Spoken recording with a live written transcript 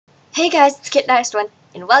Hey guys, it's Kit Nice One,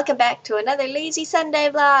 and welcome back to another Lazy Sunday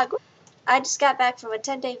vlog. I just got back from a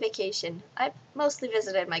 10-day vacation. I mostly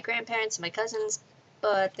visited my grandparents and my cousins,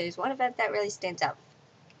 but there's one event that really stands out.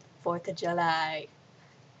 4th of July.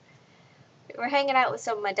 We were hanging out with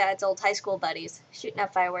some of my dad's old high school buddies, shooting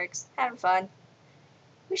up fireworks, having fun.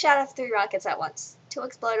 We shot off 3 rockets at once. 2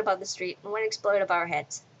 exploded above the street, and 1 exploded above our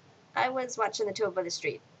heads. I was watching the 2 above the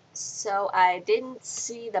street, so I didn't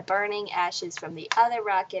see the burning ashes from the other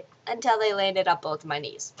rocket until they landed up both my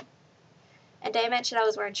knees. And did I mention I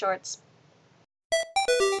was wearing shorts?